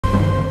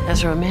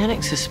As a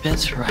romantic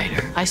suspense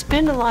writer, I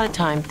spend a lot of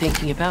time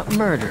thinking about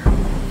murder.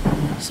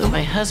 So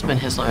my husband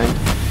has learned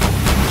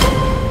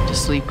to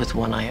sleep with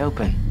one eye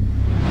open.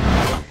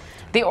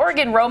 The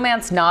Oregon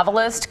romance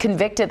novelist,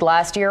 convicted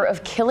last year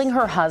of killing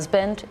her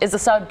husband, is the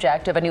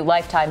subject of a new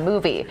Lifetime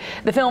movie.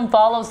 The film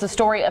follows the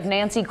story of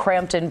Nancy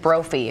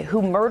Crampton-Brophy,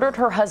 who murdered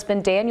her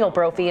husband Daniel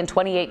Brophy in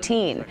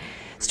 2018.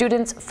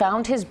 Students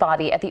found his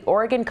body at the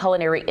Oregon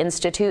Culinary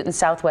Institute in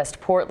Southwest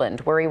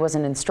Portland, where he was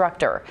an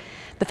instructor.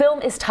 The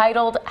film is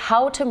titled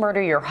How to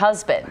Murder Your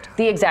Husband,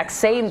 the exact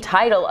same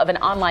title of an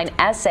online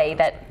essay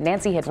that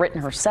Nancy had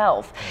written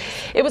herself.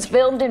 It was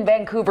filmed in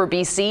Vancouver,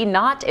 BC,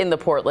 not in the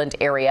Portland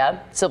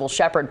area.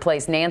 Cybill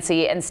plays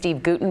Nancy and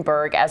Steve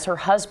Guttenberg as her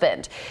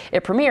husband.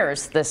 It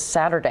premieres this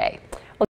Saturday.